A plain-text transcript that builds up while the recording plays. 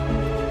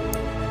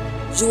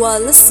You are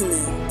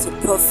listening to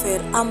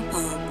Prophet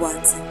Ampaw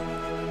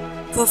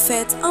Boateng.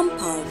 Prophet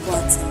Ampaw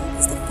Boateng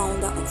is the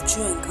founder of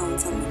True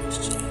Encounter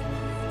Ministry,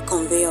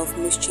 conveyor of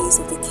mysteries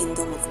of the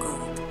Kingdom of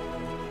God.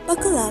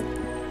 Buckle up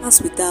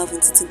as we delve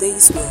into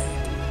today's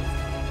word.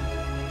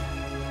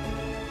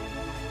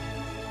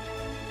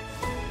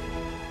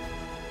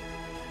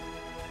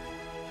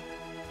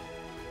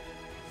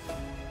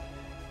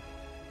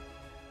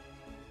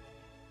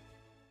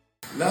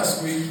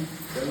 Last week,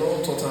 the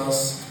Lord taught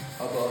us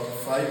about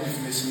 5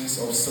 definitions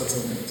of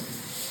settlement.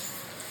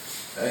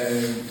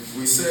 And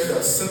we said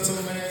that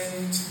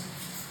settlement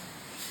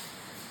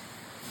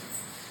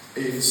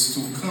is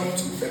to come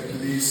to a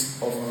place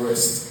of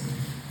rest.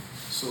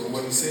 So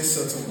when we say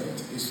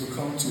settlement, is to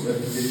come to a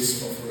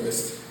place of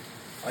rest.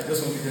 I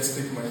just want to just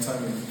take my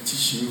time and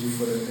teach you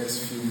for the next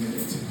few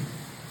minutes.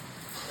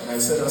 And I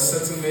said that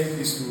settlement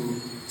is to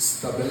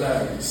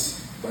stabilize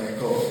by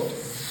God.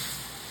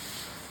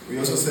 We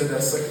also said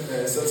that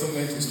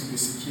settlement is to be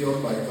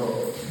secured by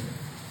God.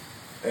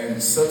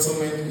 And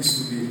settlement is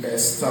to be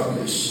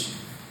established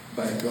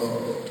by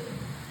God.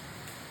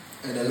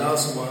 And the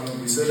last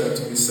one, we said that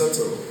to be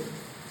settled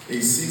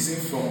is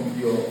ceasing from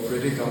your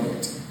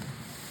predicament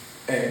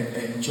and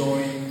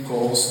enjoying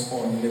God's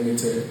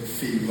unlimited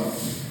favor.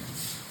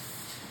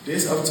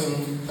 This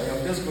afternoon, I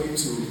am just going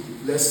to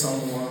let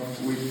someone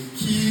with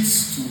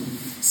keys to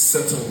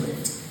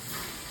settlement.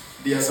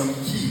 There are some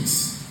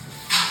keys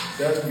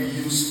that we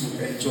use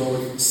to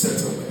enjoy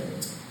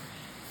settlement.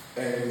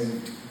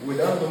 And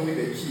without knowing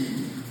the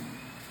key,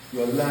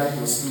 your life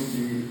will still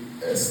be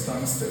a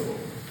standstill.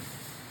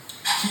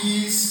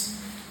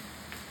 Keys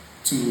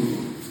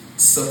to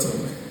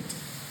settlement.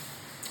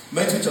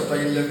 Matthew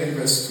chapter 11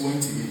 verse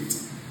 28.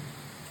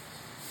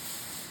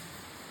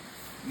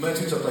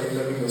 Matthew chapter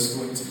 11 verse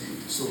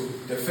 28. So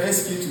the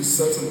first key to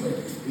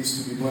settlement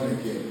is to be born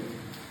again.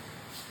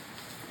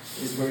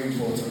 It's very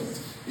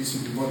important. It's to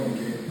be born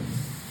again.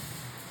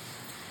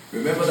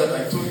 Remember that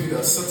I told you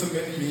that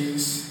settlement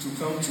means to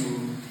come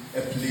to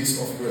a place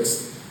of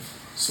rest.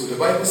 So the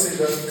Bible says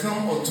that,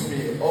 "Come unto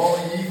me, all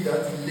ye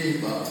that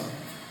labor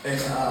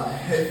and are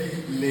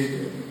heavy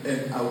laden,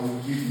 and I will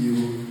give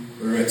you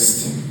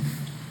rest."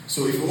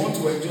 So if you want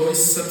to enjoy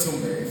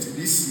settlement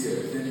this year,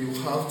 then you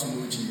have to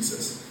know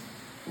Jesus.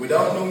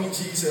 Without knowing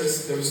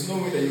Jesus, there is no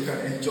way that you can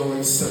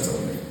enjoy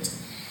settlement.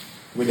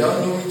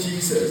 Without knowing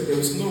Jesus, there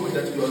is no way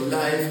that your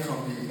life can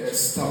be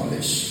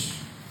established.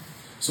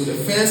 So the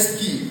first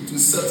key to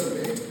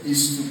settlement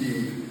is to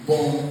be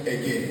born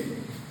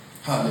again.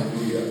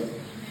 Hallelujah.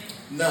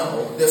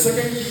 Now, the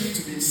second key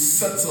to be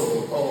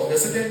settled, or the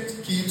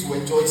second key to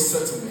enjoy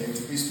settlement,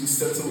 is to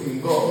settle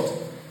in God.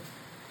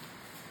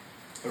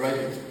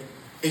 Alright?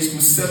 Is to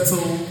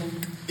settle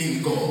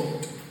in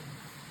God.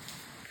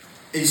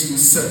 Is to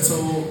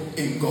settle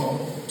in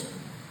God.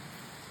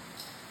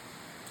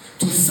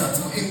 To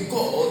settle in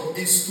God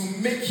is to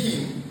make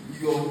Him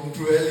your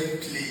dwelling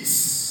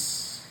place.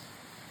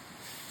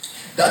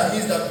 That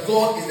means that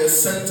God is the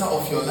center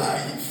of your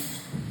life.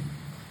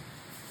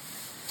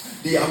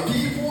 There are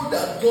people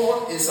that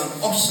God is an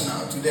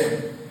optional to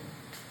them.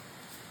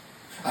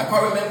 I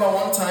quite remember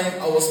one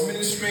time I was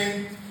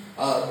ministering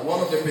at one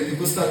of the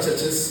Pentecostal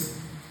churches.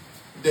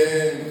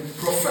 Then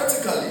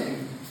prophetically,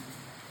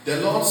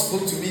 the Lord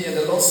spoke to me and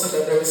the Lord said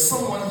that there is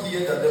someone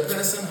here that the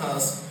person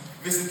has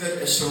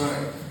visited a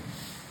shrine.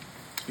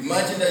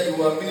 Imagine that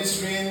you are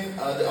ministering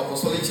at the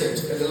Apostolic Church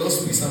and the Lord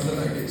speaks something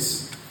like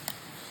this.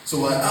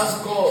 So I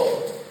asked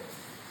God,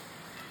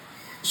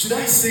 should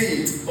I say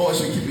it or I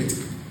should keep it?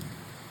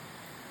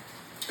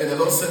 And the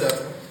Lord said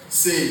that,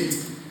 say it.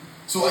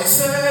 So I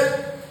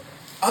said,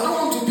 I don't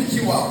want to pick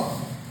you up.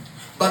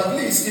 But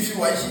please, if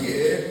you are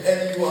here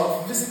and you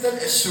have visited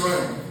a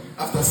shrine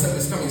after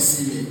service, come and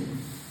see me.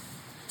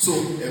 So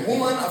a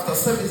woman after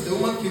service, the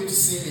woman came to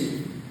see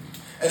me.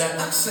 And I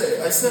asked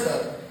her, I said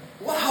that,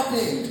 what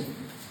happened?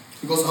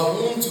 Because I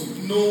want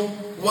to know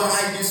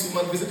why this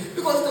woman visited.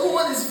 Because the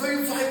woman is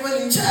very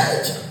vibrant in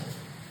church.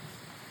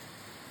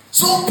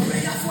 So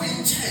prayerful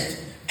in church.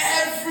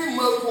 Every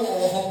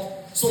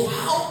miracle. So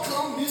how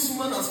come this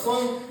woman has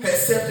found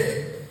herself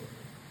there?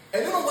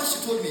 And you know what she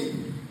told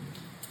me?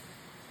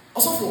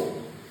 Also for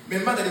my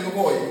mother and my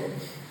boy.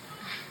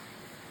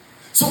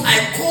 So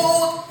I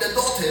called the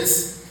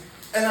daughters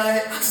and I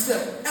asked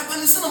them,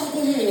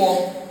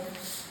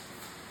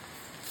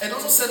 and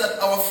also said that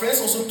our friends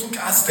also took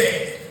us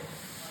there.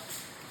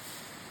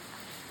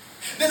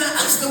 Then I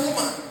asked the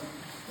woman,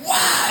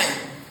 why?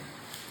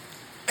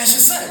 And she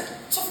said,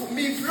 so for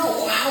me,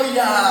 bro, how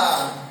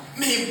ya?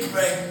 Me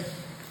pray.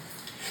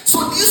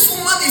 So this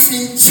woman is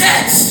in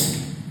church,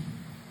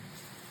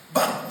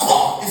 but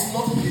God is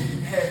not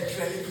in her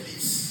dwelling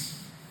place.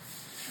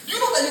 Do you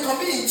know that you can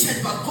be in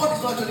church, but God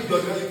is not actually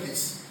your dwelling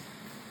place?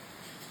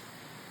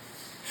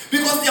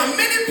 Because there are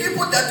many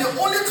people that they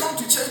only come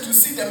to church to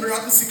see the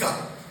miracle seeker.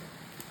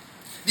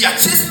 They are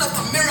chasing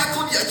after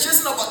miracle. They are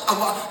chasing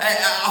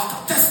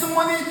after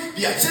testimony.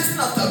 They are chasing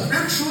after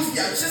breakthroughs.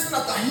 They are chasing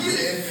after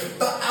healing.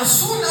 But as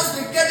soon as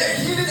they get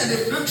the healing and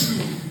the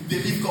breakthrough,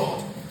 they leave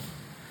God.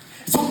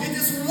 So it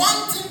is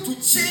one thing to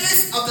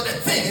chase after the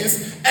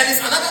things, and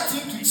it's another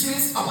thing to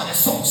chase after the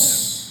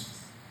source.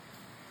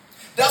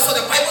 That's what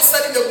the Bible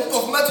said in the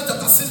book of Matthew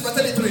chapter 6 verse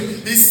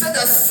 33. He said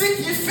that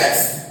seek ye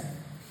first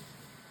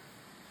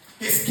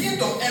his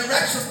kingdom and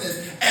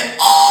righteousness, and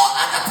all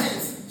other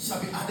things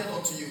shall be added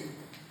unto you.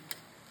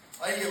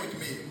 Are you here with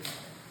me?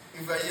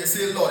 If I hear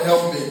say, Lord,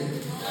 help me.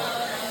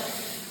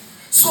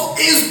 So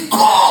is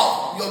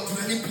God your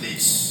dwelling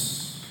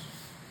place?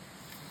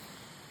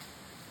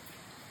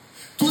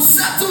 To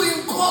settle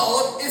in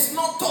God is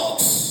not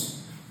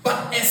talks,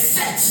 but a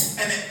search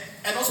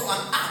and also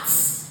an act.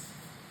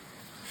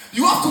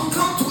 You have to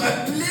come to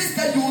a place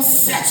that you will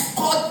search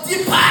God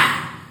deeper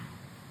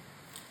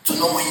to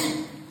know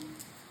Him.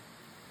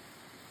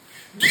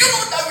 Do you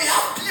know that we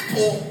have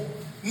people,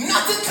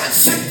 nothing can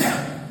shake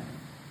them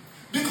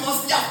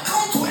because they have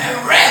come to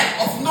a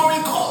realm of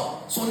knowing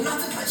God, so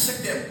nothing can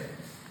shake them.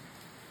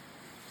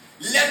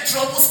 Let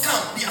troubles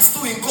come, they are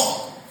still in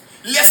God.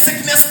 Let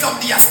sickness come,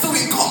 they are still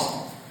in God.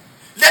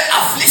 Let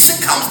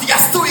affliction come, they are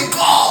still in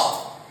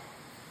God.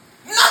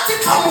 Nothing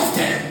can move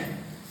them.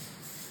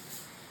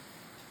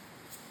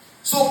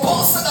 So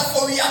Paul said that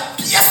for we are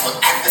pierced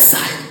on every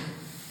side,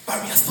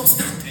 but we are still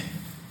standing.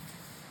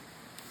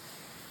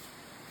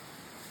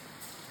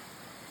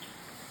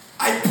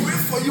 I pray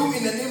for you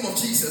in the name of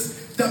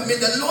Jesus that may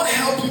the Lord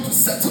help you to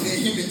settle in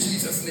Him in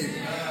Jesus' name.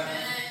 Amen.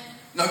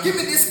 Now give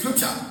me this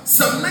scripture,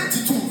 Psalm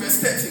 92 verse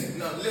 13.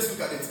 Now let's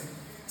look at it.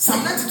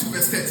 Psalm 92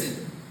 verse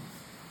 13.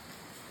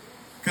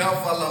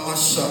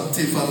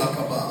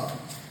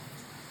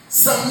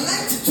 Psalm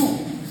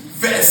 92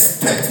 verse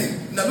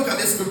 13. Now look at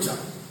this scripture.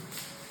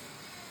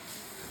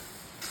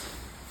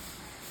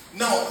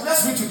 Now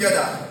let's read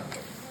together.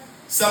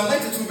 Psalm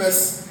 92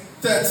 verse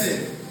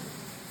 13.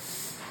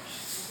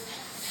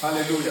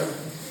 Hallelujah.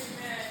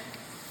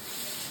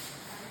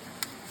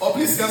 Oh,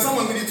 please, can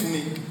someone read it to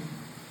me?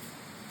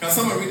 Can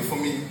someone read it for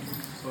me?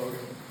 Sorry.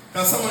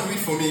 Can someone read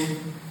for me?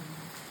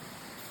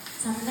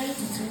 Psalm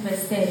 92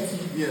 verse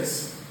 13.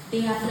 Yes.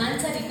 They are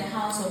planted in the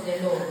house of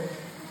the Lord.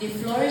 They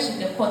flourish in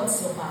the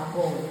courts of our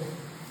God.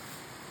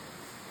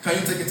 Can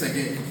you take it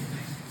again?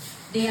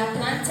 They are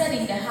planted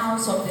in the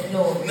house of the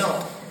Lord.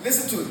 Now,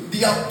 listen to it.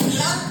 They are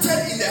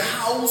planted in the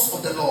house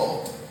of the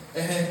Lord.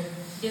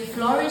 They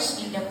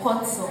flourish in the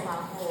courts of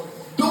our God.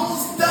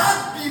 Those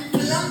that be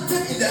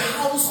planted in the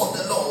house of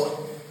the Lord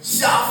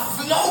shall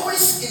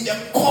flourish in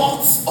the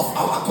courts of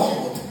our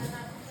God.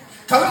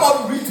 Can we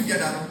all read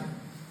together?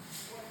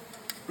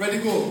 Ready,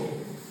 go.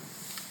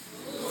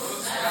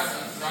 Those that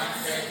be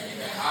planted in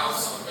the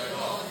house of the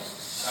Lord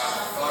shall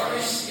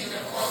flourish in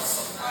the courts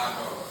of our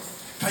God.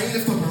 Can you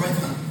lift up your right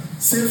hand?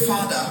 Say,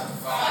 Father,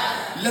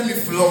 let me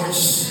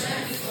flourish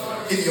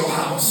in your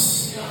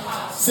house.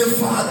 Say,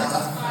 Father,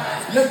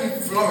 let me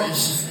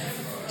flourish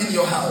in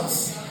your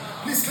house.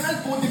 Please, can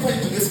I go deeper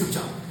into this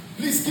scripture?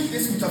 Please keep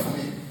this scripture for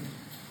me.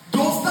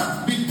 Those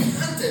that be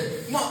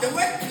planted. Now, the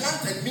word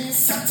planted means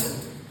settled.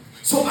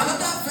 So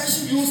another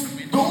version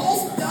used,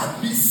 those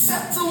that be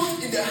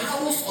settled in the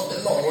house of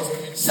the Lord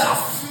shall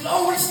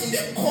flourish in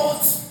the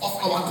courts of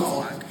our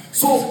God.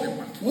 So,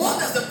 what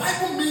does the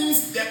Bible mean,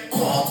 the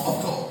court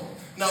of God?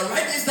 Now,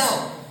 write this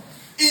down.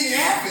 In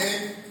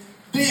heaven,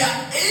 there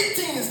are 8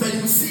 things that you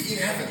will see in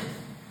heaven.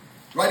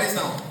 Write this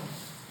down.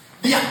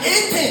 There are 8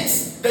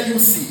 things that you will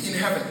see in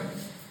heaven.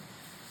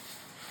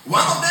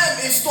 One of them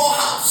is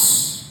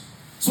storehouse.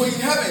 So in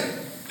heaven,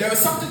 there is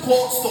something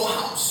called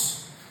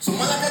storehouse. So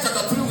Malachi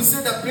chapter 3 will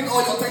say that bring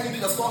all your tithe into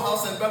the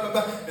storehouse and blah blah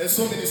blah and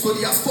so many. So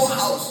they are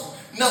storehouse.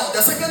 Now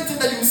the second thing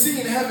that you will see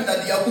in heaven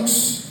are their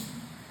books.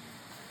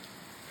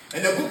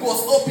 And the book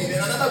was open,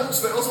 and another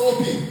books were also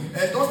open.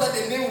 And those that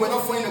the name were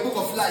not found in the book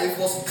of life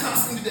was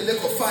cast into the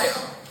lake of fire.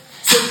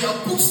 So there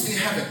are books in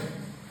heaven.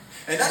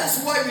 And that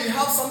is why we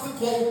have something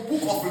called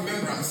Book of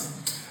Remembrance.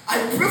 I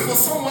pray for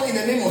someone in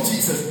the name of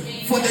Jesus.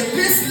 For the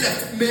days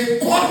left, may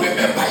God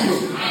remember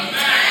you.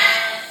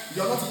 Amen.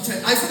 You are not in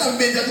church. I said that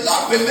may the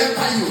Lord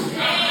remember you.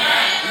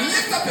 Amen.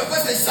 Lift up your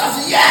voice and shout,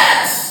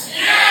 yes!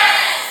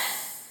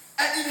 Yes!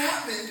 And in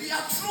heaven, they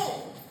are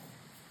thrones.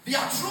 They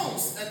are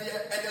thrones. And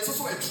there's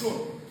also a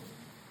throne.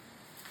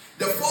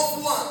 The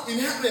fourth one, in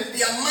heaven,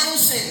 they are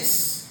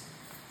mansions.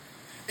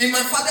 In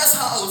my Father's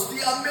house,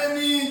 there are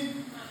many.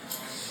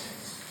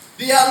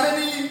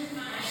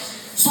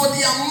 So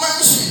they are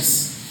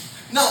mansions.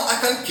 Now I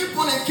can keep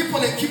on and keep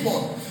on and keep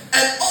on.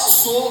 And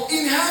also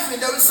in heaven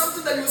there is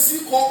something that you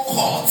see called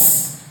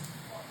courts.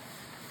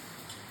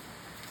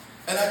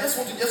 And I just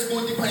want to just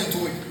go deeper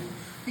into it.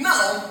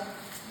 Now,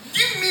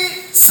 give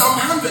me Psalm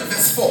 100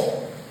 verse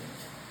 4.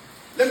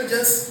 Let me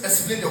just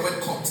explain the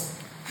word court.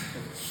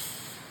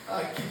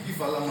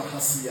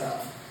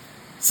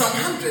 Psalm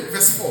 100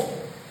 verse 4.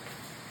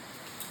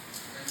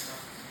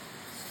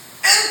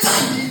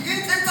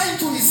 Enter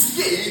into his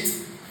gate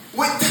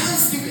with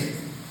thanksgiving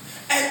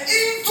and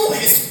into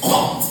his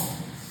court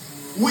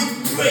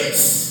with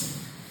praise.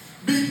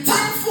 Be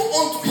thankful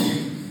unto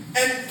him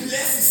and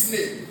bless his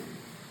name.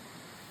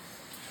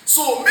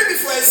 So maybe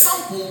for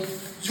example,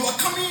 you are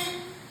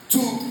coming to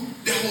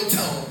the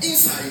hotel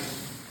inside.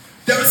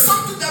 There there is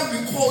something that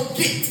we call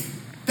gate,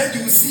 that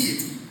you will see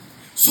it.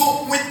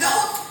 So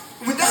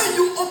without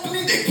you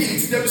opening the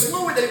gate, there is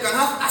no way that you can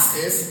have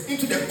access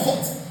into the court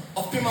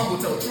of Ampaw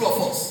Hotel. True or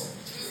false?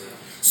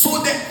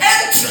 So the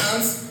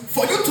entrance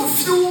for you to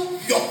feel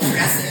your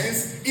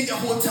presence in the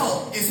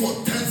hotel is what?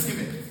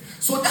 Thanksgiving.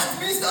 So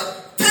that means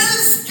that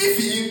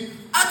Thanksgiving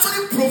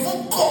actually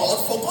provoke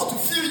God for God to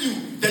feel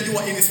you that you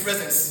are in His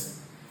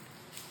presence.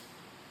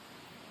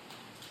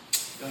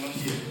 You are not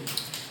here.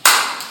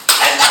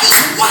 And that is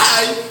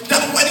why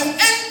that when you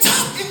enter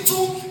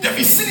into the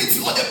vicinity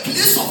or the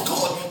place of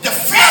God, the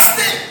first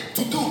thing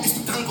to do is to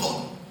thank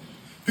God.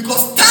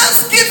 Because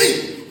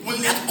Thanksgiving will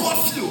let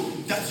God feel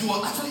that you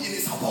are actually in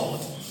His abode.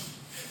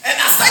 And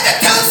aside the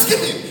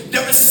Thanksgiving,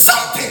 there is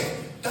something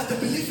that the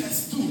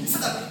believers do. He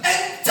said that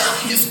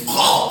enter His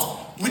court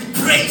with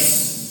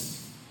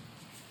praise.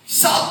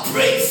 Shout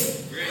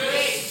praise.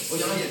 Praise. Oh,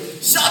 you're not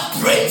here. Shout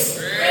praise.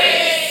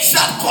 Praise.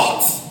 Shout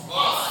court.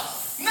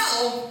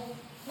 Now,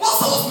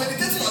 whilst I was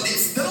meditating on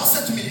this, the Lord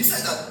said to me, He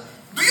said that,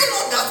 do you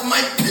know that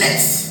my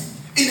place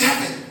in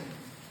heaven,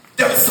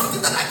 there is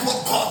something that I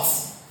call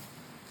courts?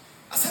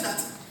 I said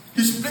that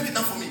He should break it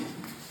down for me.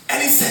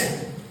 And He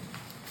said,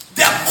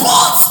 the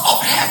courts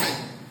of heaven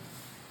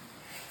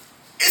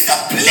is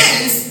a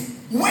place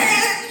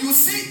where you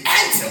see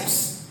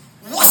angels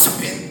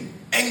worshiping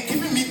and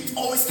giving me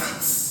always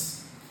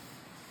thanks.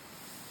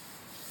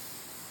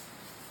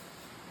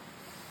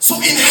 So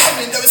in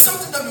heaven, there is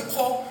something that we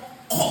call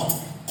court.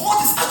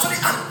 Court is actually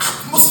an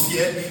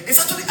atmosphere, it's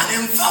actually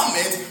an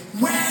environment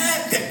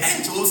where the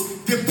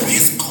angels, they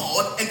praise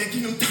God and they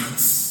give Him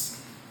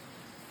thanks.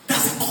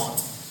 That's a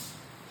court.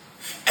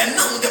 And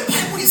now the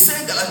Bible is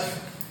saying that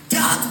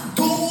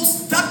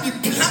those that be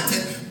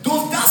planted,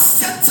 those that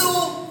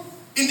settle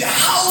in the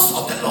house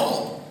of the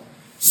Lord,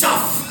 shall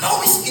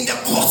flourish in the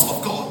courts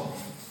of God.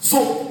 So,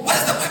 what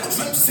is the Bible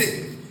trying to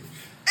say?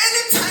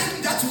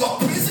 Anytime that you are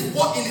praising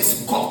God in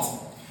His court,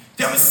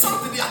 there is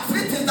something, there are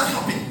three things that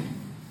happen.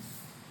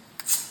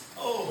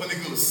 Oh, Holy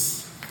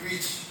Ghost,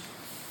 preach.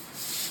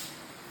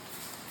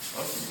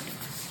 Okay.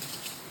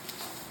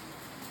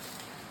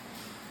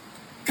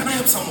 Can I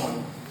help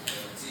someone?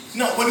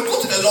 Now, when you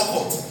go to the law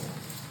court,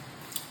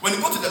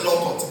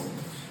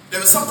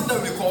 there is something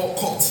that we call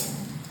court.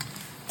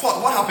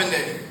 Court, what happened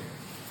there?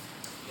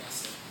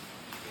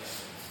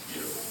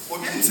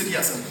 We didn't say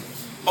yes.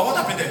 But what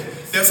happened there?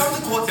 There's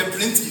something called the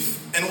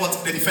plaintiff and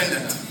what? The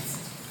defendant.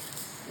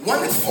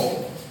 One is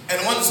for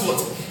and one is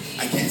what?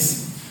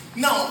 Against.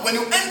 Now, when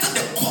you enter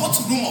the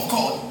courtroom of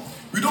God,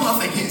 we don't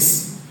have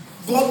against.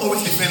 God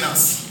always defends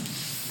us.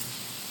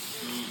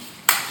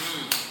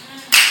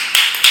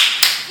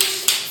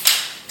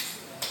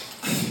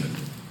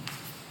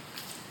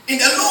 In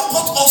the law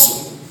court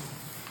also,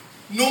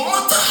 no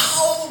matter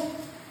how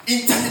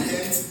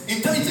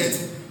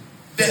intelligent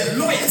the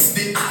lawyers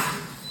they are,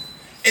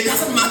 it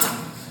doesn't matter.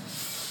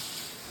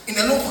 In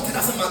the law court, it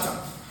doesn't matter.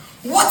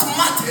 What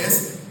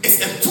matters is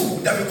a tool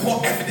that we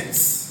call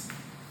evidence.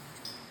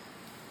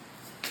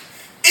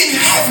 In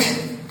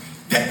heaven,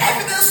 the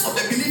evidence of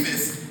the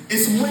believers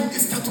is when they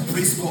start to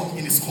praise God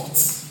in His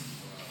courts.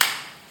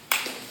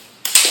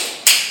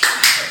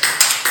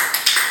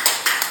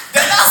 The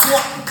last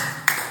one.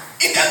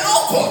 In the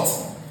law court,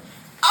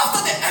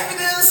 after the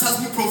evidence has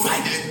been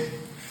provided,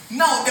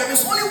 now there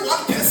is only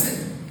one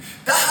person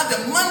that had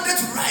the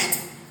mandate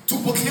right to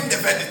proclaim the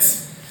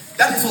verdict.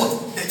 That is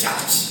what? The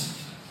judge.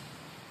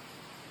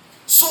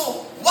 So,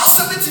 what's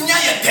everything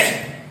you're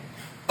there?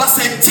 But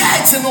say,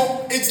 judge, you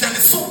know, it's done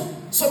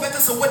so better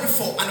say wedding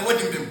for and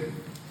wedding bill.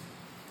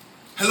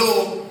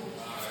 Hello?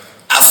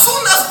 As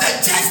soon as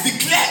the judge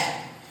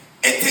declared,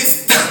 it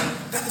is done.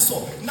 That is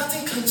all.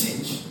 Nothing can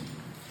change.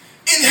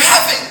 In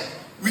heaven,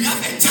 we have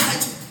a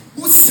judge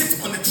who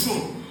sits on the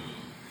throne.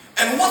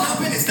 And what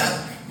happened is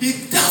that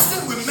he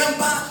doesn't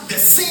remember the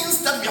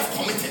sins that we have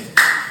committed.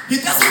 He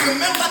doesn't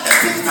remember the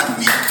things that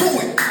we are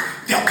doing.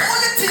 The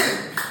only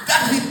thing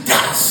that he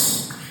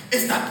does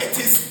is that it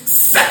is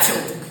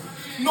settled.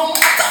 No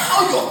matter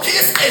how your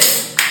case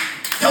is,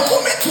 the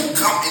moment you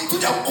come into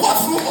the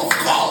courtroom of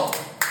God,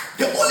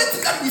 the only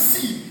thing that we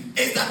see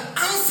is that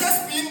answers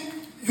being,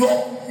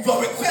 your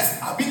requests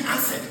are being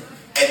answered.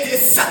 It is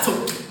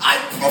settled. I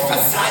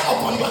prophesy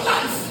upon your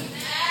life.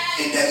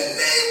 In the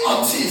name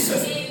of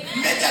Jesus.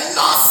 May the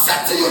Lord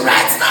settle you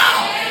right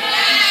now.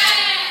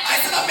 I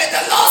said, may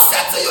the Lord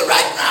settle you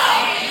right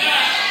now.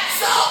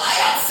 So I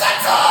am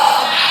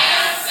settled.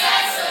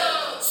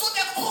 So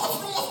the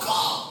courtroom of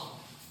God.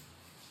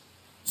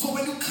 So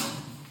when you come,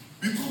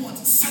 we go what?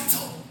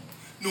 Settle.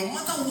 No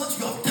matter what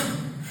you have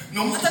done,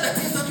 no matter the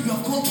things that you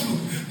have gone through,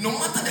 no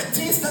matter the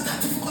things that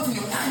are difficult in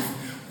your life,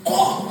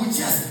 God will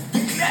just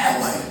declare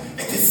a word.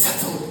 It is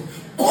settled.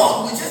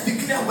 God will just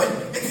declare when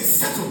it is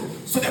settled.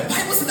 So the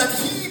Bible says that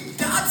He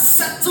that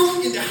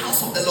settled in the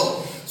house of the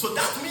Lord. So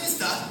that means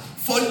that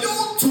for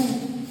you to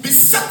be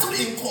settled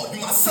in God, you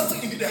must settle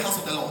in the house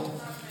of the Lord.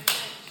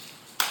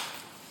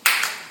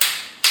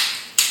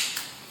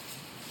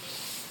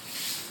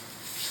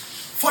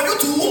 For you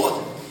to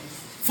what?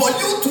 For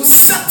you to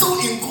settle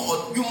in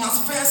God, you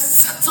must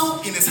first settle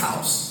settle in his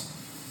house.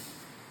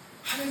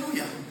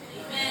 Hallelujah.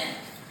 Amen.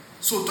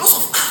 So those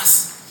of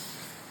us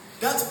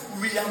that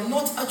we are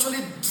not actually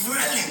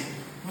dwelling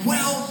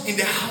well in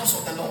the house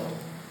of the Lord,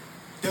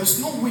 there's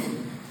no way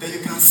that you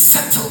can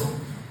settle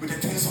with the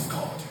things of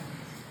God.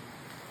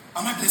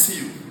 Am I blessing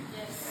you?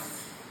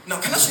 Yes. Now,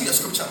 can I show you a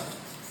scripture?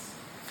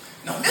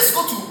 Now, let's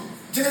go to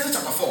Genesis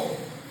chapter 4.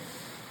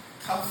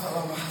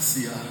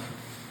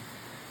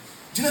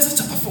 Genesis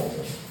chapter 4.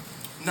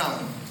 Now,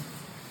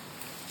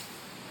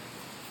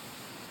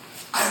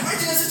 I read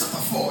Genesis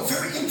chapter 4.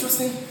 Very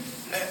interesting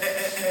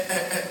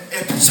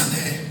picture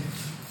there.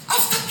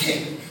 After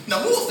Cain, now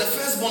who was the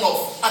firstborn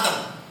of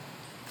Adam?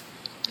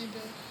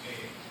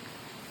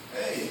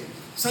 Hey,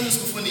 Sunday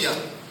school for Nia.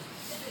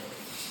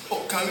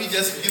 Oh, can we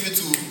just give it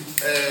to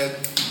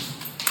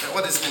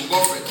what is his name?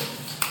 Godfrey.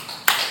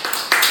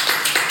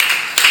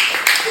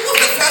 Who was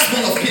the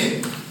firstborn of Cain?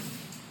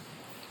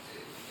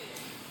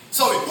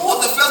 Sorry, who was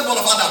the firstborn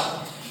of Adam?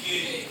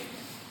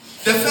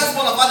 The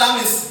firstborn of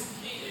Adam is,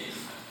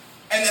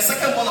 and the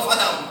secondborn of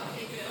Adam.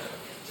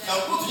 Now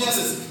go to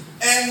Genesis.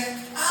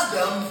 And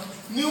Adam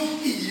knew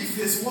Eve,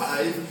 his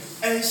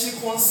wife, and she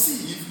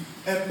conceived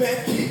and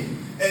bare Cain,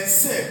 and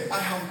said, I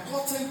have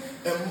gotten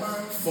a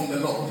man from the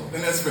Lord. The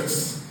next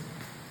verse.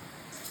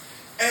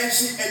 And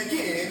she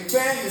again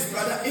bare his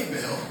brother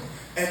Abel,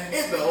 and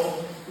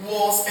Abel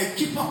was a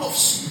keeper of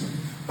sheep,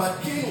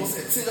 but Cain was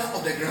a tiller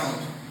of the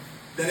ground.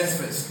 The next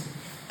verse.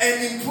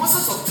 And in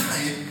process of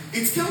time,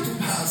 it came to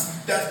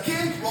pass that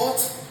Cain brought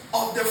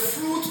of the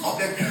fruit of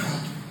the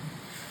ground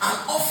an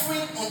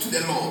offering unto the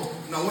Lord.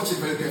 Now watch it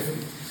very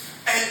carefully.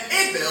 And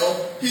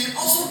Abel, he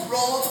also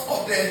brought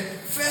of the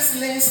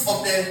firstlings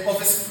of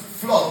his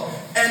flock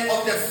and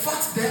of the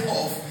fat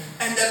thereof.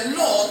 And the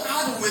Lord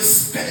had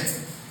respect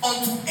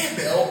unto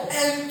Abel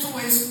and to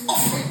his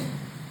offering.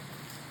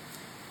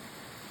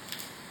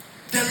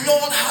 The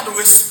Lord had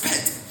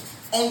respect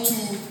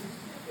unto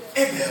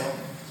Abel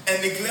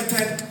and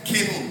neglected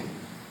Cain.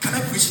 Can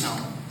I preach now?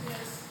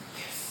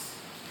 Yes.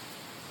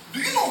 Do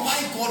you know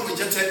why God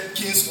rejected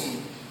Cain's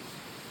own?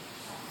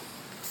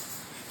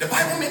 The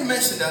Bible made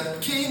mention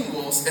that Cain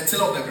was a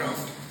tiller of the ground.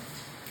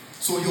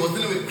 So he was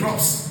dealing with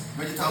crops,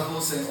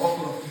 vegetables, and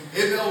all.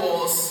 Abel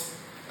was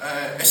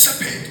a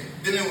shepherd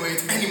dealing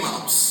with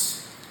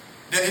animals.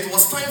 Then it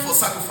was time for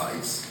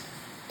sacrifice.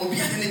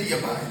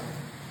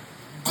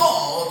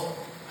 God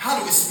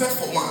had respect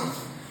for one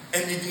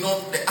and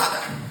ignored the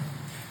other.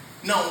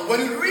 Now, when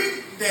you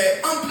read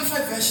the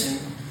Amplified version,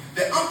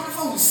 the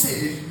Amplifier will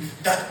say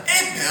that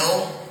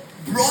Abel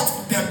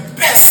brought the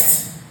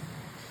best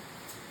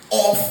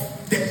of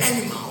the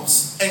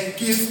animals and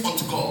gave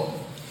unto God.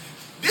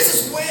 This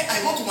is where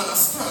I want to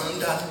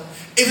understand that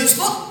it is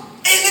not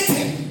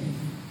anything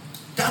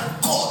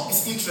that God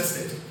is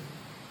interested.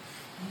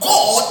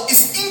 God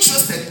is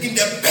interested in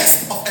the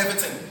best of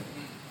everything.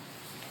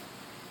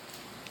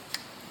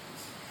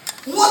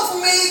 What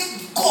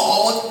made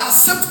God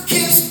accept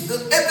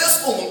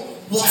Abel's own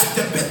was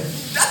the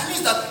best. That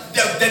means that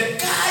the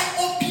guy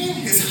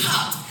opened his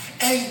heart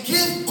and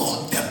gave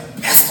God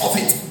the best of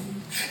it.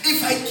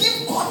 If I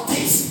give God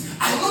this,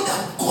 I know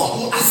that God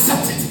will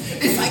accept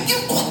it. If I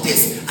give God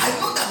this, I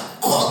know that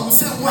God will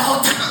say,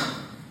 well done.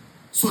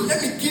 So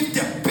let me give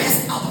the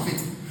best out of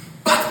it.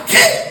 But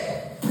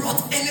Cain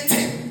brought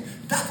anything.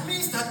 That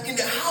means that in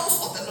the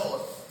house of the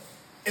Lord,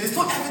 it is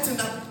not everything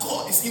that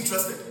God is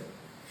interested in.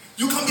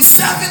 You can be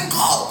serving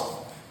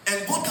God,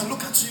 and God can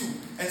look at you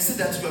and say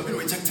that you have been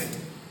rejected.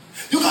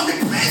 You can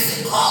be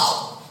praising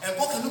God, and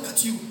God can look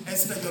at you and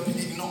say that you have been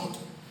ignored.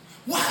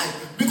 Why?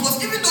 Because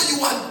even though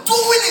you are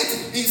doing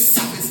it in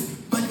service,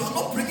 but you are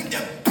not bringing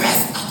the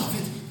best out of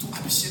it to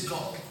appreciate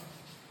God.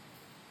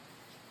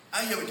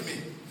 Are you here with me?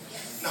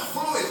 Yes. Now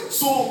follow it.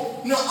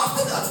 So now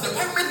after that, the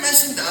Bible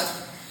mentioned that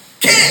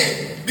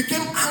Cain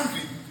became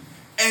angry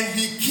and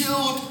he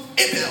killed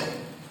Abel.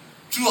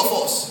 True or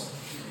false?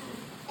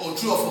 Oh,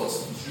 true or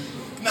false?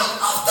 Now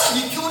after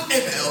he killed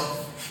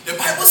Abel, the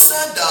Bible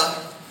said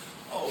that,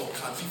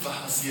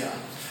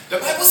 the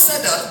Bible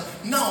said that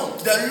now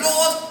the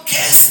Lord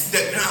cursed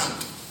the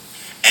ground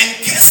and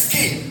cursed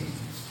Cain.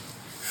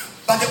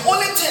 But the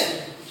only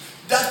thing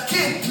that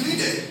Cain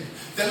pleaded,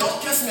 the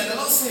Lord cursed me, and the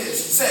Lord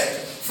said,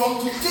 from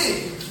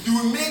today you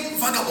will remain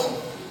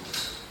vagabond.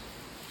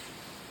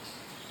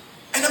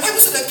 And the Bible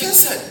said that Cain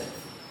said,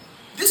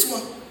 this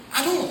one,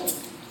 I don't want.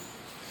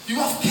 You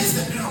have cursed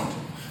the ground.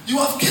 You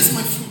have cursed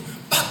my fruit.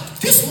 But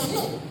this one,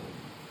 no.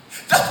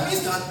 That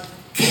means that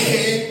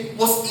Cain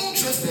was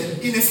interested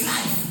in his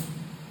life.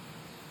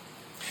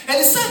 And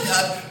he said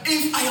that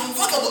if I am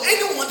vagabond,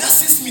 anyone that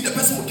sees me, the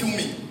person will kill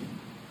me.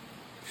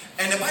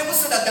 And the Bible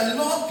said that the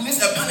Lord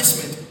placed a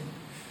punishment.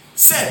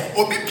 Said,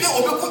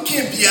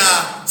 Cain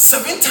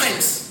 7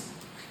 times.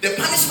 The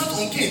punishment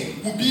on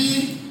Cain will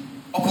be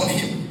upon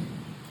him.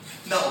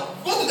 Now,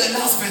 go to the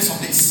last verse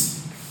of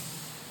this.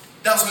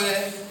 That's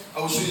where I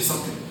will show you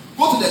something.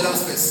 Go to the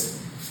last verse.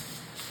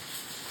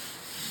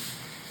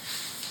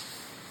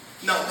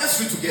 Now, let's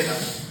read together.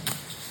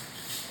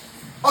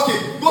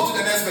 Okay, go to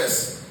the next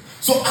verse.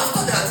 So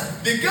after that,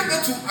 they gave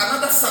birth to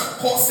another son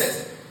called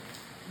Seth.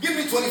 Give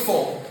me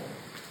 24.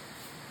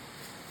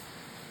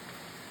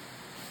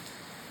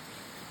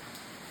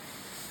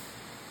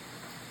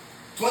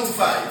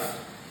 $25.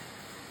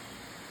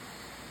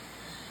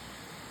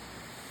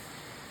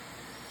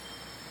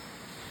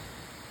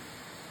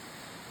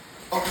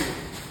 Okay.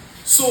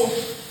 So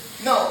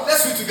now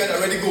let's read together.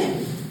 Ready,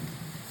 go.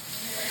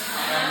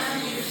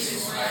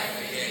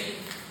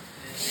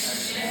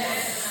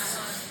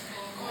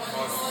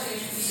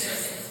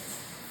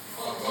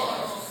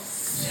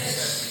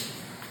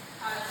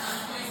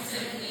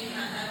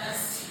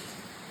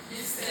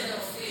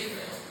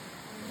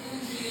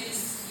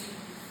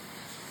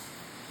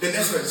 The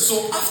next verse.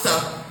 So after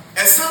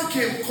a son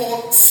came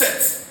called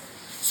Seth.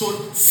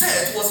 So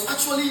Seth was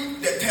actually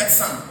the third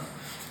son.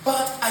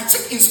 But I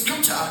checked in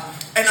scripture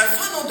and I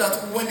found out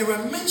that when they were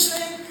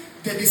mentioning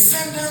the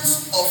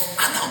descendants of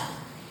Adam,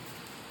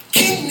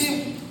 Cain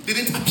name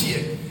didn't appear.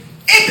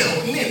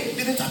 Abel name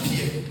didn't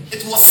appear.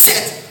 It was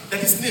Seth that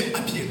his name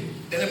appeared.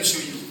 Then let me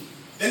show you.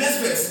 The next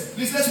verse.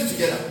 Please let's read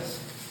together.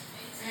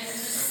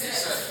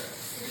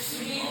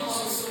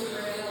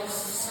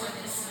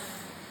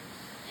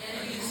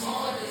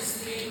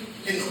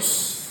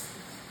 Enos.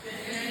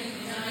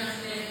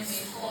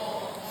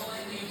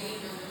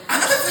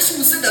 Another version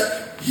will say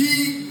that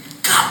he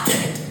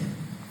gathered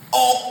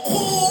or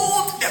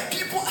called the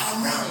people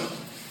around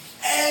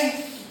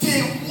and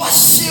they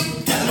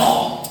worshiped the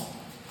Lord.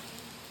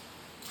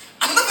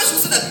 Another version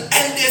will say that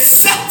and they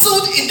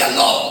settled in the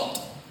Lord.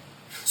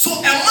 So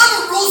a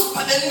man rose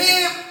by the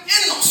name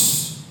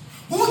Enos,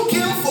 who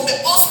came from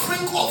the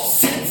offspring of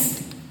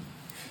Seth,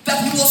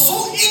 that he was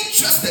so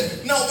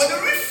interested. Now when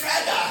you read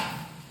further,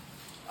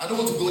 I don't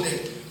want to go there.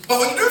 But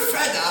when you read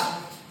further,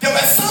 there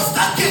were sons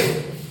that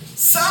came.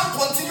 Some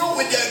continue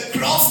with the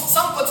crops,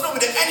 some continue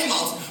with the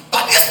animals.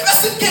 But this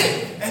person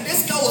came, and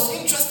this guy was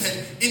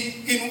interested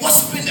in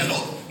worshiping the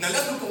Lord. Now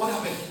let's look at what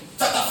happened.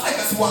 Chapter 5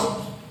 verse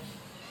 1.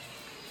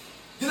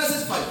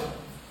 Genesis 5.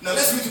 Now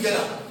let's read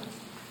together.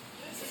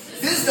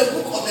 This is the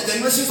book of the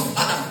generations of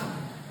Adam.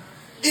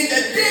 In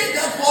the day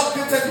that God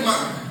created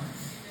man,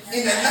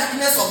 in the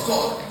likeness of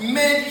God,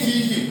 made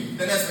he him.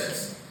 The next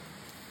verse.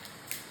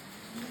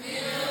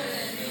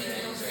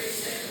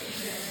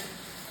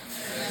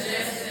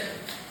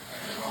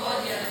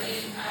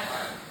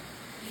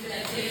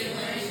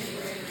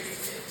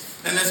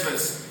 The next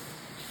verse.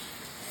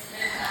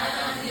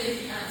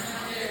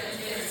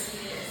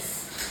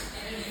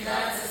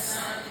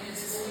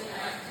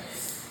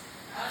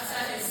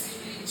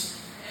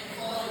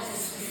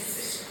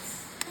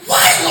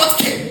 Why not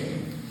Cain?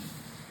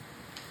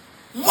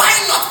 Why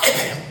not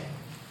Abel?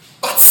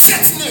 But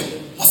Seth's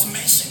name was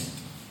mentioned.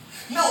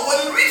 Now,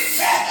 when you read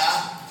further,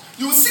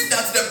 you will see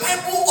that the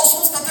Bible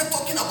also started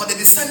talking about the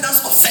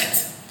descendants of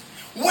Seth,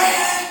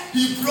 where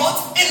he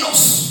brought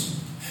Enos.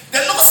 The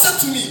Lord said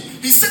to me,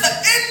 he said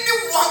that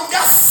anyone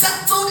that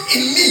settled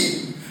in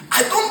me,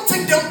 I don't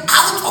take them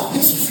out of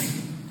history.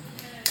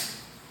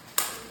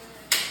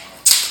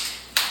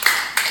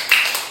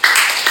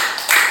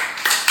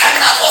 And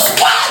that was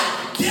why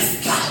this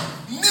guy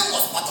name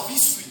was part of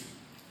history.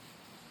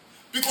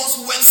 Because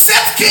when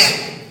Seth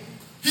came,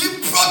 he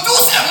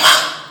produced a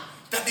man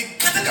that they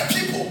gathered the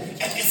people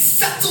and they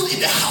settled in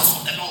the house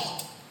of the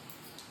Lord.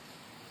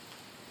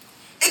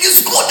 It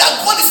is good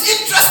that God is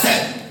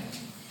interested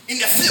in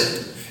the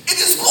field. It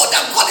is good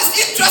that God is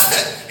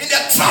interested in the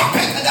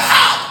trumpet and the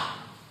harp.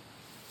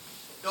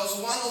 There was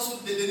one also,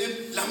 the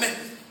name Lament.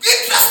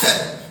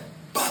 Interested.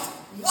 But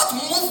what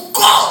moved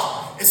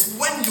God is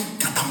when you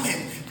gather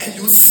men and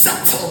you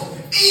settle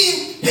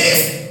in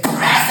his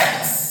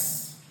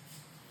presence.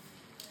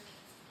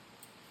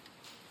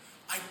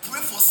 I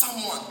pray for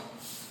someone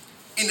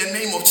in the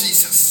name of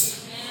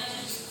Jesus.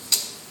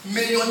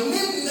 May your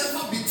name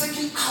never be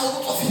taken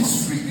out of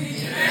history.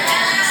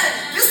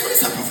 This one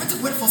is a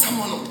prophetic word for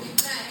someone.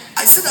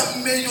 I said that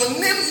may your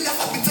name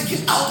never be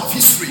taken out of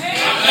history.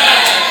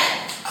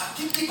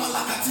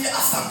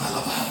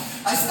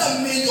 I said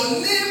that may your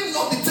name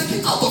not be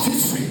taken out of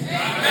history.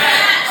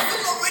 Have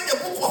you not read the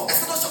book of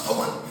Exodus chapter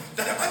 1?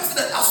 That the Bible said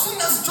that as soon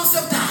as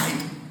Joseph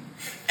died,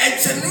 a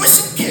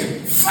generation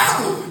came,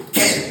 Pharaoh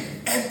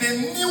came, and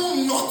they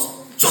knew not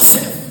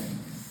Joseph.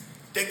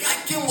 The guy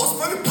came, was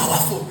very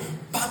powerful,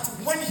 but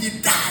when he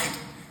died,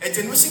 a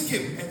generation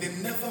came and they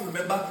never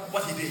remember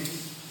what he did.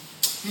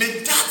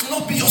 May that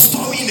not be your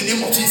story in the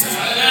name of Jesus.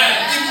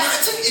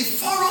 Imagine if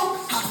Pharaoh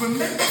had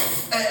remembered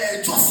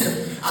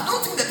Joseph. I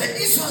don't think that the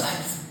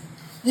Israelites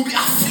will be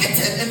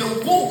afflicted and they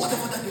will go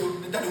whatever that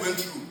they went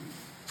through.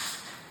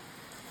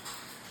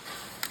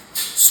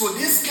 So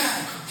this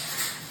guy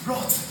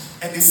brought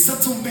and they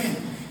settled men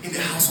in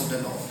the house of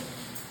the Lord.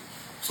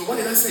 So what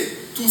did I say?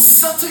 To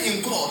settle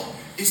in God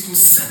is to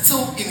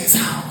settle in his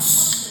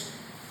house.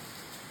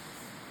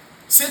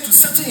 Say to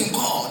settle in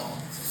God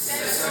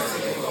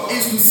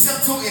is to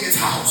settle in his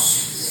house.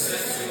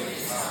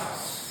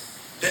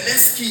 The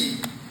next key.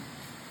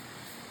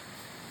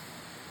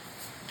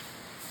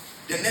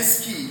 The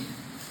next key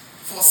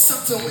for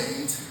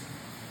settlement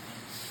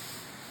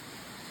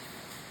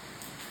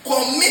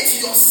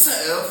Commit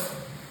yourself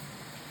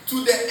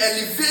to the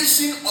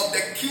elevation of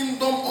the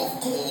kingdom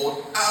of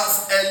God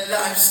as a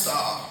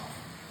lifestyle.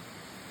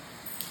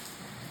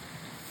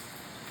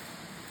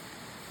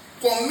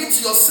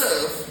 Commit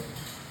yourself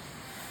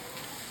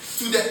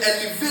to the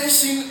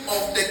elevation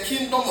of the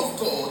kingdom of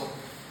God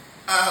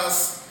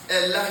as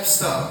a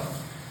lifestyle.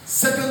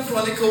 2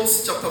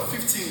 Chronicles chapter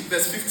 15,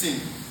 verse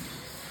 15.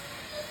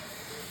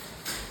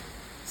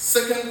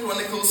 2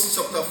 Chronicles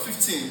chapter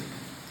 15,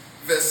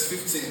 verse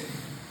 15.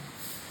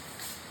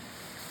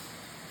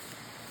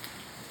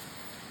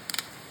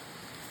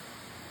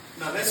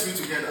 Now let's read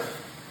together.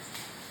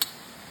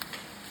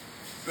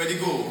 Ready,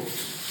 go.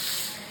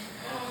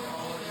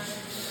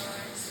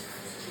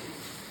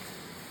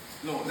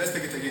 No, let's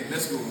take it again.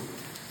 Let's go.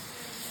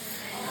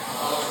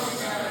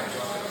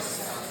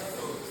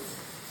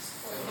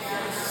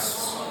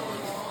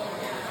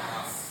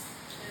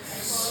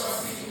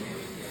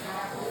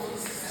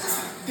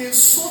 They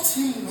sought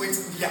him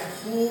with their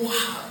whole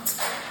heart.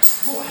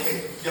 Go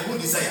ahead. Their whole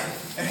desire.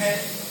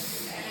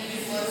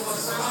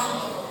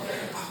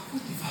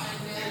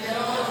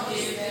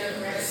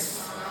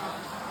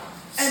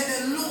 And the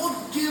Lord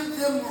gave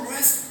them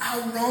rest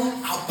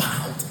around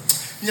about.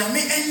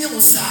 Nyame enye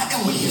usa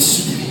ewo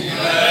Yesu.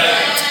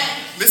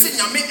 Mesi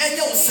nyame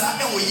enye usa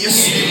ewo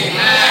Yesu.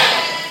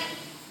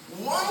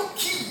 One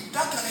key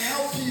that can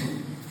help you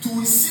to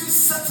receive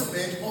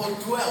settlement or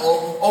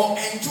dwell or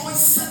enjoy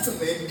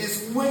settlement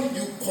is when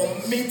you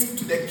commit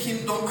to the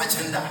kingdom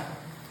agenda.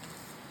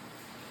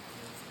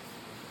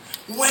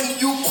 When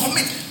you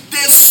commit,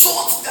 they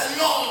sought the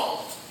Lord,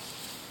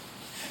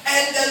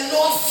 and the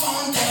Lord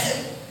found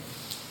them.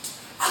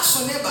 Ask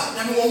your neighbor,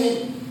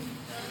 Nami.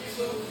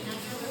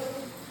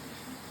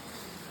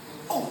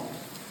 Oh,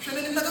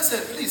 like I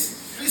said, please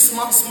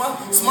smile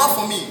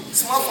for me.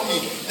 Smile for me.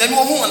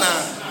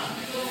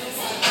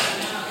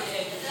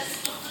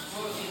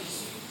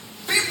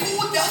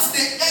 People that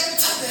they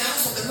enter the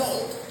house of the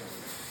Lord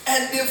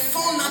and they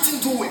found nothing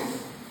doing.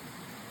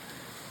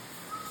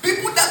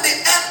 People that they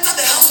enter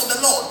the house of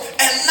the Lord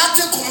and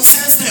nothing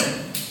concerns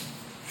them.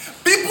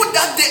 People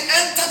that they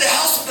enter the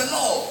house of the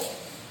Lord.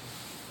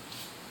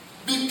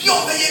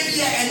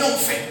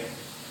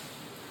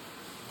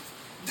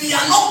 They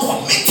are not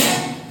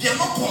committed. They are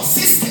not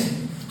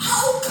consistent.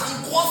 How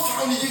can God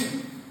find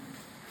you?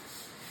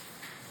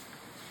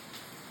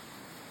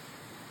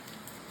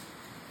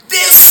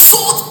 They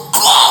sought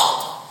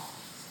God,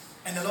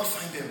 and the Lord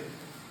find them.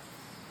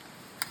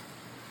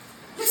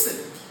 Listen,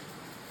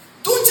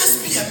 don't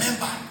just be a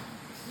member.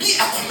 Be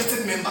a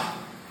committed member.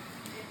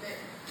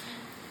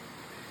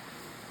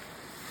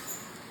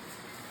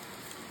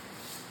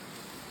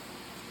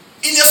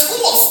 In a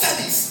school of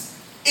studies,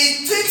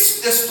 it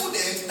takes the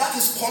student that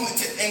is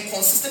committed and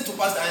consistent to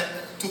pass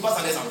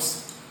an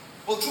exams.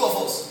 Well, true of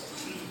us.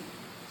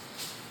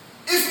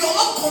 If you are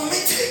not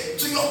committed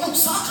to your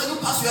books, how can you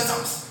pass your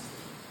exams?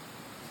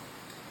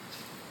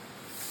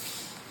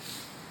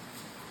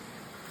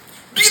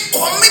 Be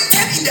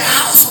committed in the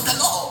house of the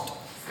Lord.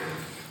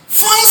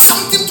 Find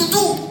something to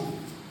do.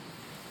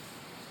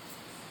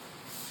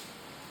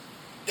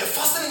 The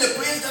fasting and the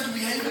prayers that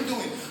we are even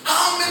doing.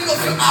 How many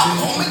of you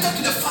are committed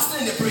to the fasting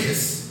and the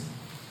prayers?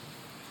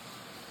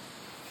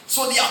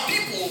 So there are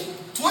people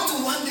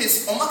 21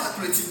 days on my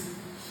calculating.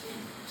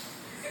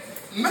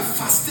 Me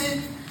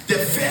fasting the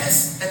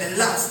first and the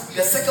last.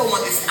 The second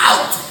one is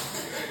out.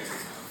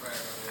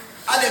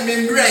 And the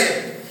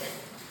membrane.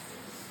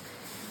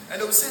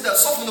 And they will say that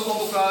something no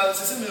go cry,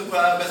 say me no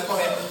cry, but go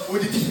ahead.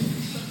 What did you?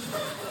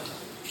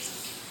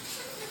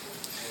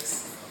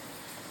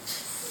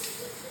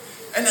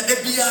 And at the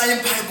BI in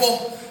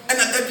Bible, and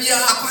at the BI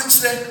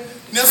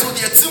Aquanche, Nelson,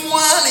 the team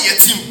one and your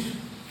team.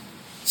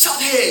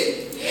 Shout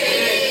hey.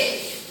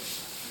 Hey.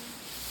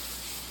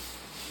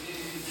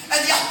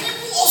 And there are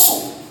people also,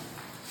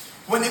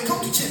 when they come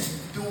to church,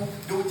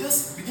 they will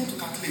just begin to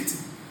calculate.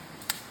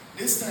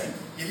 This time,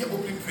 you hear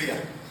opening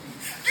prayer.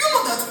 Do you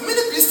know that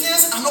many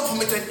Christians are not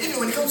committed even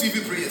when it comes to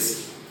EV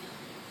prayers?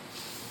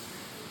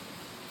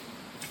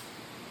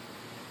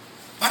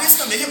 By this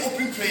time, they hear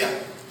opening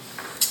prayer.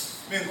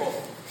 May God.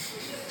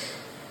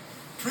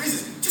 Praise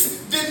it.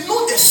 Just, they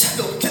know the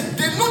shadow.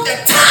 They know the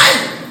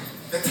time.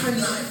 The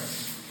timeline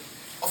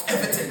of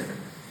everything.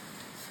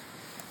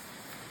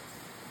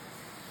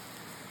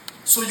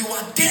 So you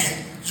are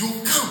there. You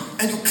come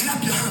and you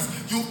clap your hands.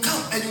 You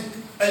come and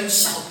you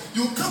shout.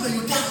 You come and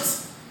you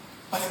dance.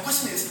 But the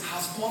question is,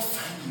 has God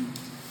found you?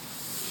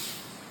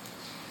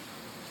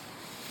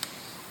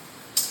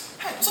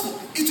 Hey, so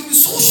it will be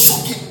so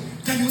shocking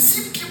that you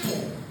see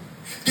people,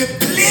 they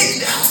play in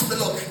the house of the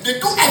Lord, they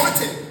do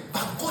everything,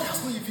 but God has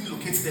not even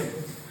located them.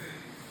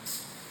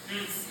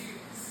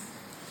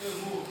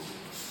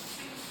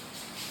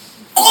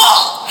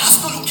 God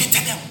has not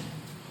located them.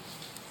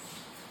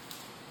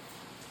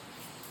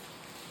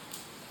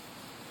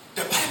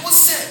 The Bible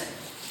said,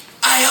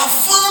 I have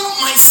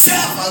found my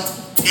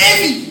servant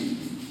David,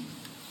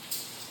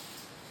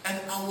 and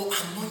I will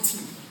anoint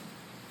him.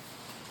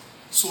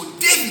 So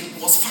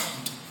David was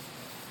found.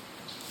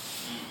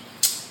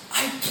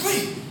 I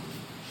pray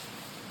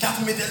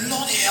that may the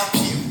Lord help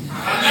you.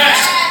 Amen.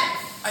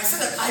 I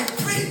said that I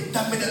pray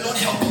that may the Lord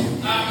help you.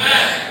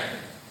 Amen.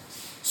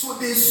 So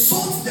they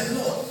sought the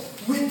Lord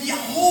with their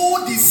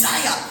whole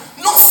desire.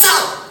 Not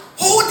some,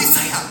 whole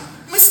desire.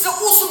 Mr.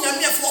 Also,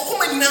 for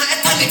coming in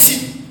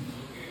eternity.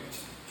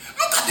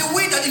 Look at the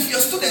way that if you're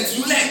a student,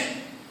 you learn.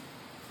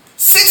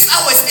 6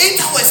 hours, 8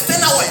 hours,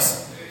 10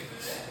 hours.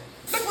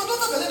 Like my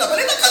daughter Belinda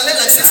can learn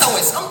like 6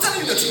 hours. I'm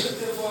telling you the truth.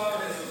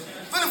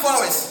 24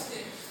 hours.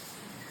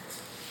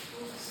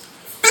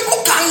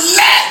 People can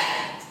learn.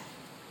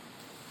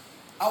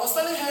 I was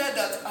telling her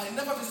that I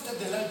never visited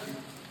the library.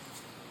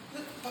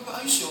 Papa,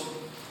 are you sure?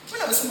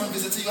 When I was someone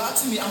visiting, you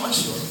asking me, am I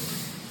sure?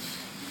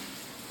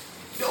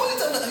 The only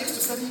time that I used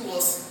to study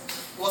was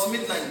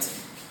midnight.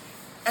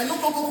 And no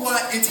problem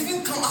why it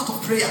even come out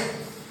of prayer.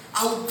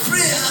 I will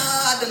pray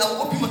hard and I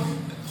will open my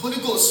Holy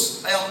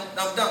Ghost.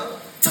 I'm done.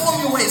 Tell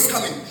me where it's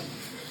coming.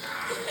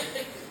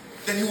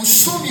 Then he will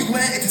show me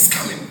where it is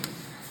coming.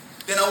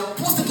 Then I will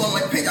post it on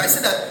my page. I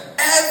said that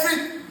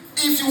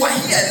if you are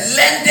here,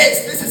 learn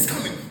this is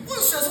coming. What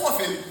is just what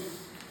feeling?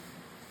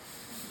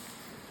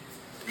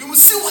 You will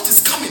see what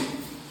is coming.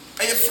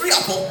 And you're free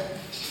apple.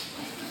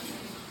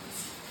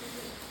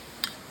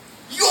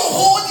 Your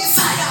whole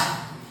desire.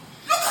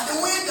 Look at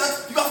the way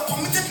that you have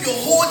committed your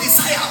whole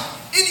desire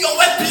in your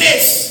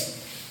workplace.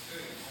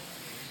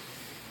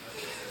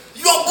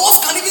 Your boss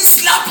can even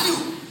slap you.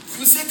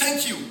 You say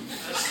thank you.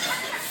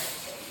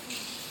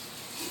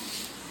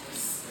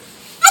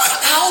 Look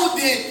at how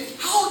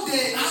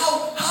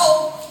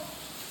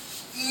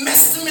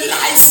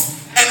mesmerize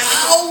and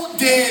how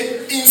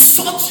they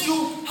insult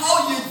you,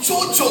 how you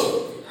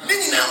jojo.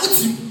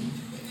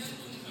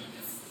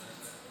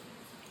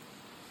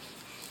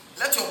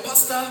 Let your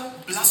pastor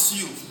bless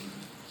you.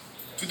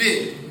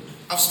 Today,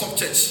 I've stopped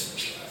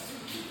church.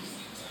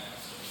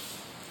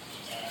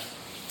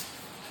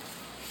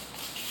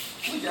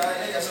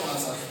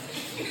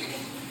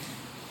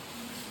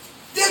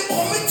 They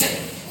committed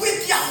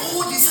with their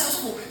whole desire.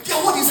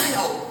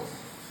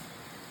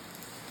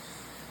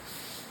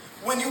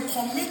 When you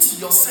commit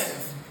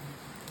yourself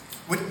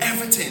with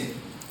everything,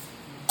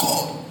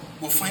 God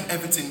will find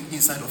everything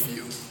inside of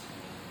you.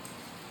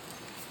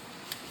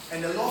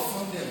 And the Lord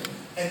found them.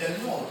 And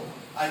the Lord,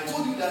 I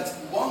told you that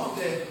one of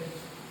the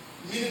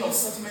meaning of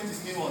settlement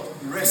is mean what?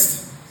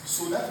 Rest.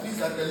 So that means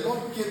that the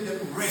Lord gave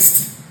them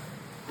rest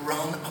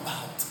round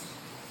about.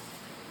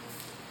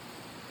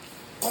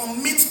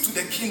 Commit to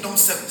the kingdom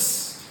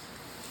service.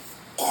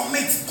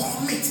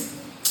 Commit.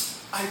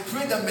 I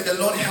pray that may the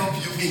Lord help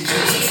you in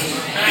Jesus'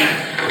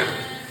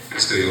 name.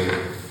 Still.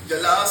 The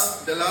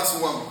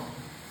last one.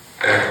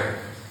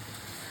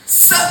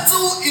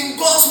 Settle in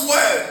God's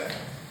word.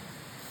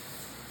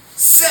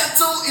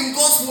 Settle in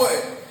God's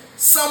word.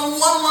 Psalm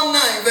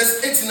 119 verse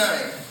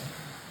 89.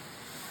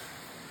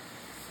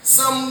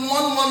 Psalm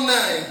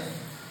 119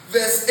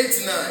 verse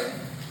 89.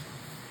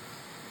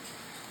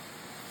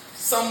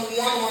 Psalm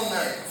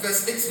 119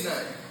 verse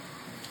 89.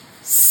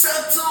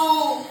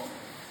 Settle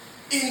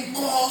in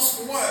God's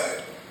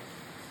word.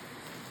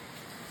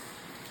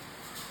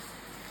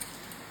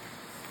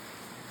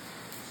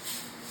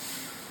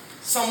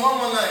 Psalm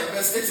 119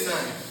 verse 89.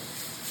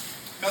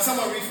 Can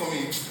someone read for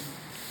me?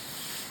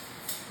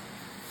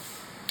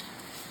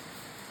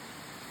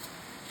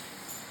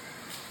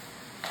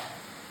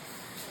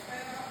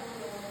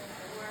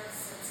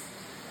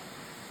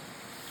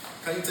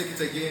 Can you take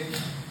it again?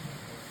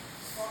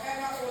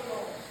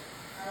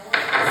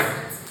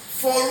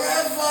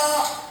 Forever,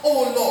 O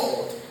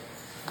Lord,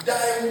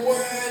 thy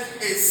word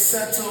is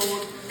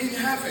settled in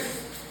heaven.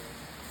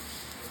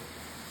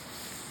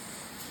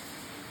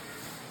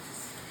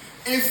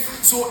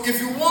 If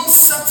you want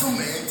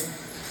settlement,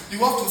 you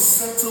have to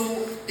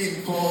settle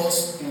in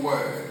God's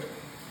word.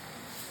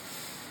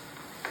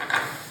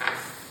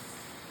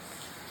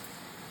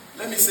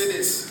 Let me say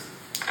this.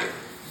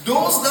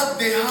 Those that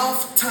they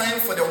have time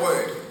for the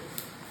word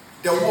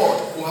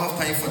will have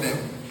time for them.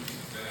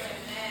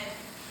 Amen.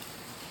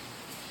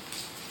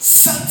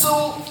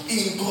 Settle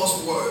in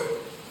God's word.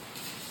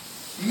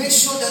 Make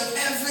sure that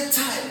every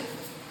time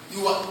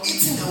you are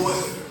eating the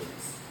word,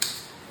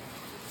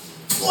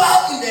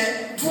 dwell in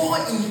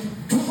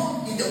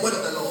the word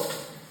of the Lord.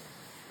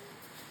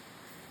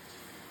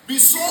 Be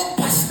so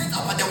passionate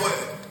about the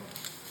word.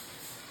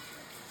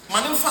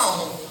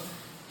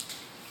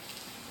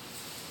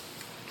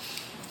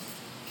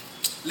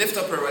 Lift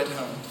up your right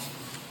hand.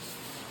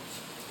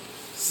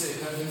 Say,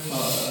 Heavenly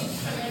Father,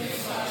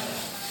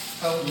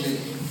 help me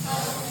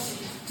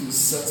to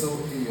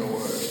settle in your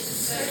word.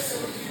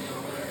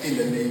 In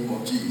the name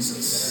of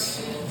Jesus.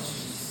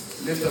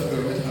 Lift up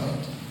your right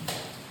hand.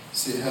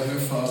 Say,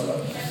 Heavenly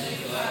Father,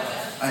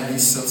 I need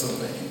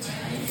settlement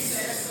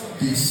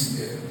this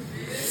year.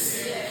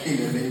 In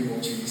the name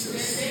of Jesus.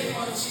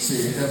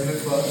 Say, Heavenly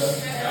Father,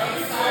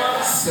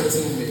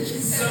 settle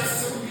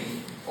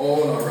me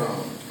all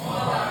around.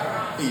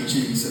 In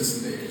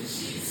Jesus' name.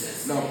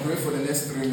 Now pray for the next 3 minutes.